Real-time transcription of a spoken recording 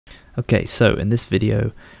Okay, so in this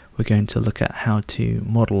video we're going to look at how to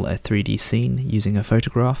model a 3D scene using a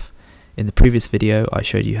photograph. In the previous video I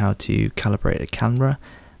showed you how to calibrate a camera,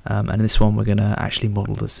 and in this one we're going to actually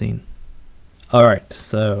model the scene. Alright,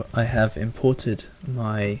 so I have imported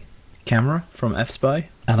my camera from Fspy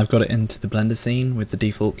and I've got it into the Blender scene with the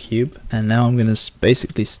default cube, and now I'm going to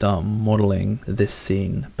basically start modeling this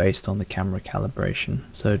scene based on the camera calibration.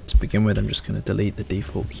 So to begin with, I'm just going to delete the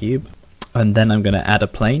default cube, and then I'm going to add a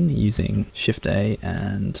plane using Shift A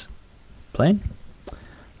and plane,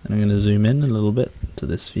 and I'm going to zoom in a little bit to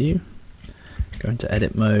this view, go into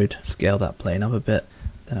edit mode, scale that plane up a bit.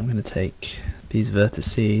 Then I'm going to take these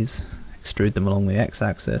vertices, extrude them along the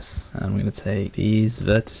x-axis, and I'm going to take these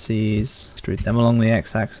vertices, extrude them along the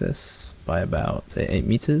x-axis by about, say, 8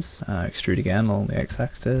 meters, extrude again along the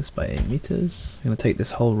x-axis by 8 meters. I'm going to take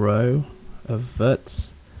this whole row of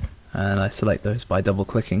verts, and I select those by double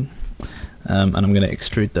clicking, and I'm going to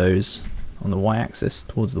extrude those on the y-axis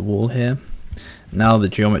towards the wall here. Now the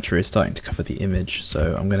geometry is starting to cover the image,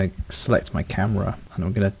 so I'm going to select my camera and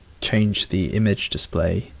I'm going to change the image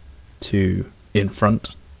display to in front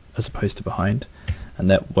as opposed to behind, and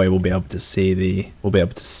that way we'll be able to see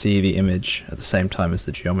the image at the same time as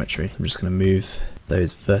the geometry. I'm just going to move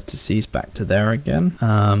those vertices back to there again.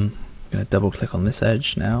 I'm going to double click on this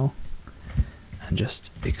edge now and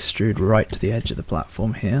just extrude right to the edge of the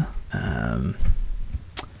platform here, and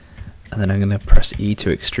then I'm going to press E to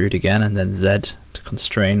extrude again, and then Z to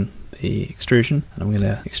constrain the extrusion, and I'm going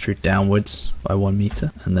to extrude downwards by 1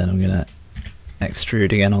 meter, and then I'm going to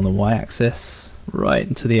extrude again on the y-axis right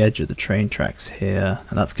into the edge of the train tracks here,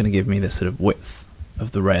 and that's going to give me the sort of width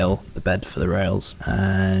of the rail, the bed for the rails.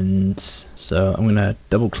 And so I'm going to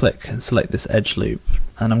double click and select this edge loop,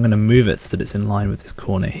 and I'm going to move it so that it's in line with this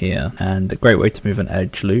corner here. And a great way to move an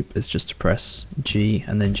edge loop is just to press G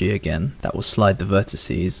and then G again. That will slide the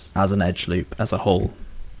vertices as an edge loop as a whole,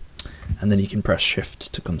 and then you can press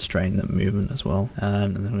Shift to constrain the movement as well.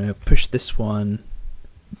 And then I'm going to push this one,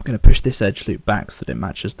 I'm going to push this edge loop back so that it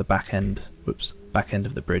matches the back end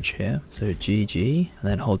of the bridge here. So GG, and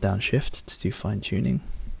then hold down Shift to do fine tuning.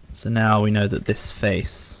 So now we know that this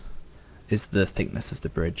face is the thickness of the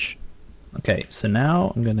bridge. Okay, so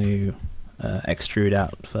now I'm going to extrude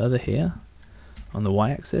out further here on the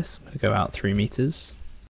y-axis. I'm going to go out 3 meters,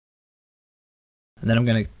 and then I'm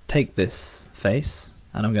going to take this face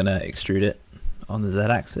and I'm going to extrude it on the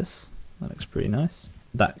z-axis. That looks pretty nice.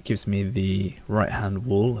 That gives me the right hand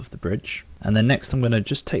wall of the bridge. And then next I'm going to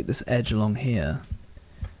just take this edge along here,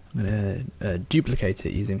 I'm going to duplicate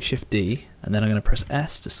it using Shift D, and then I'm going to press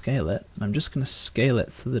S to scale it, and I'm just going to scale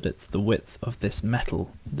it so that it's the width of this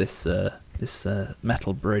metal, this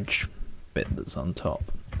metal bridge bit that's on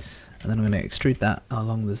top. And then I'm going to extrude that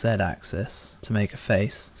along the Z axis to make a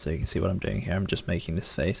face. So you can see what I'm doing here, I'm just making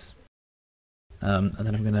this face. And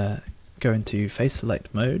then I'm going to go into face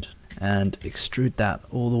select mode and extrude that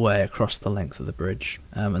all the way across the length of the bridge.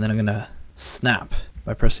 And then I'm going to snap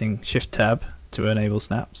by pressing Shift Tab to enable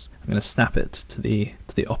snaps. I'm going to snap it to the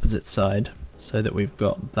opposite side so that we've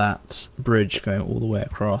got that bridge going all the way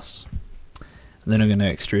across. And then I'm going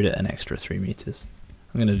to extrude it an extra 3 meters.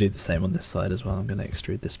 I'm going to do the same on this side as well. I'm going to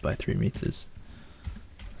extrude this by 3 meters.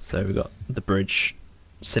 So we've got the bridge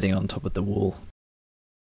sitting on top of the wall.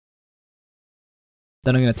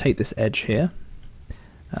 Then I'm going to take this edge here,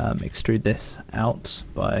 extrude this out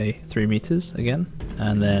by 3 meters again,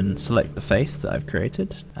 and then select the face that I've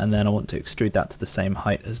created, and then I want to extrude that to the same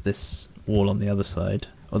height as this wall on the other side,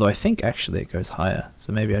 although I think actually it goes higher,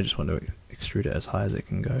 so maybe I just want to extrude it as high as it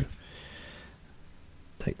can go.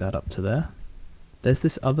 Take that up to there. There's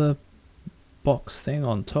this other box thing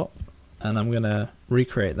on top, and I'm going to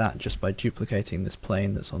recreate that just by duplicating this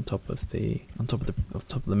plane that's on top of the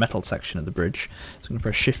metal section of the bridge. So I'm going to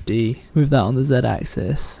press Shift D, move that on the Z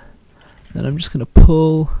axis, then I'm just going to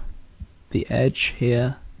pull the edge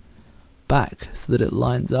here back so that it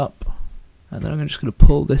lines up, and then I'm just going to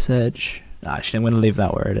pull this edge, actually I'm going to leave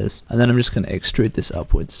that where it is, and then I'm just going to extrude this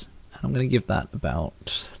upwards, and I'm going to give that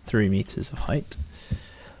about 3 meters of height.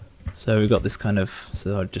 So we've got this kind of,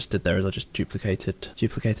 so what I just did there is I just duplicated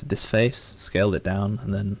this face, scaled it down,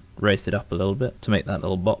 and then raised it up a little bit to make that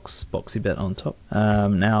little boxy bit on top.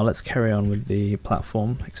 Now let's carry on with the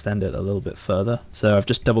platform, extend it a little bit further. So I've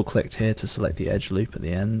just double clicked here to select the edge loop at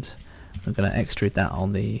the end. I'm going to extrude that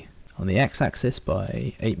on the x-axis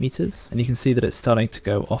by 8 meters, and you can see that it's starting to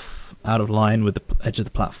go off out of line with the edge of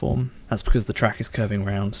the platform. That's because the track is curving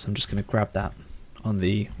round, so I'm just going to grab that on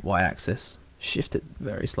the y-axis, shift it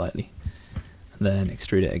very slightly, and then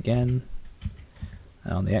extrude it again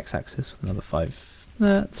on the x-axis with another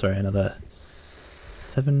another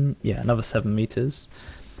 7 meters,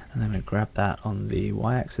 And then I'm going to grab that on the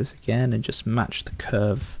y-axis again and just match the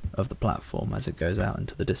curve of the platform as it goes out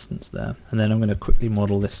into the distance there. And then I'm going to quickly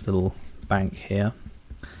model this little bank here.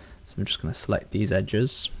 So I'm just going to select these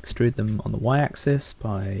edges, extrude them on the y-axis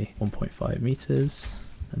by 1.5 meters,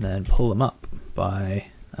 and then pull them up by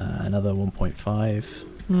another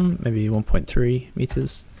 1.5, maybe 1.3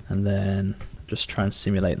 meters, and then just try and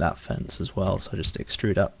simulate that fence as well. So just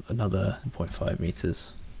extrude up another 1.5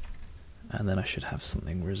 meters, and then I should have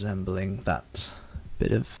something resembling that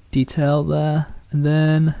bit of detail there. And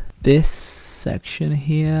then this section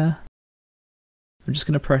here, I'm just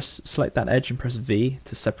going to select that edge and press V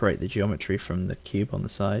to separate the geometry from the cube on the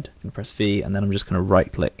side. I'm going to press V, and then I'm just going to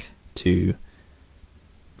right click to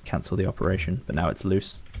cancel the operation, but now it's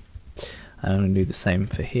loose. And I'm going to do the same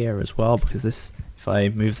for here as well, because this, if I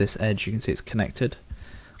move this edge, you can see it's connected.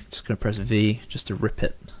 I'm just going to press V just to rip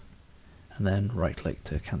it, and then right click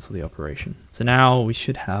to cancel the operation. So now we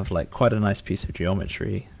should have like quite a nice piece of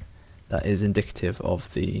geometry that is indicative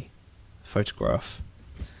of the photograph.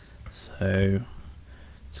 So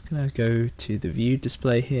just going to go to the view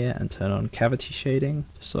display here and turn on cavity shading,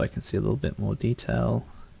 just so I can see a little bit more detail.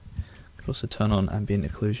 Could also turn on ambient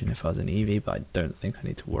occlusion if I was in Eevee, but I don't think I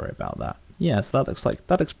need to worry about that. Yeah, so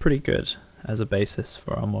that looks pretty good as a basis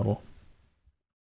for our model.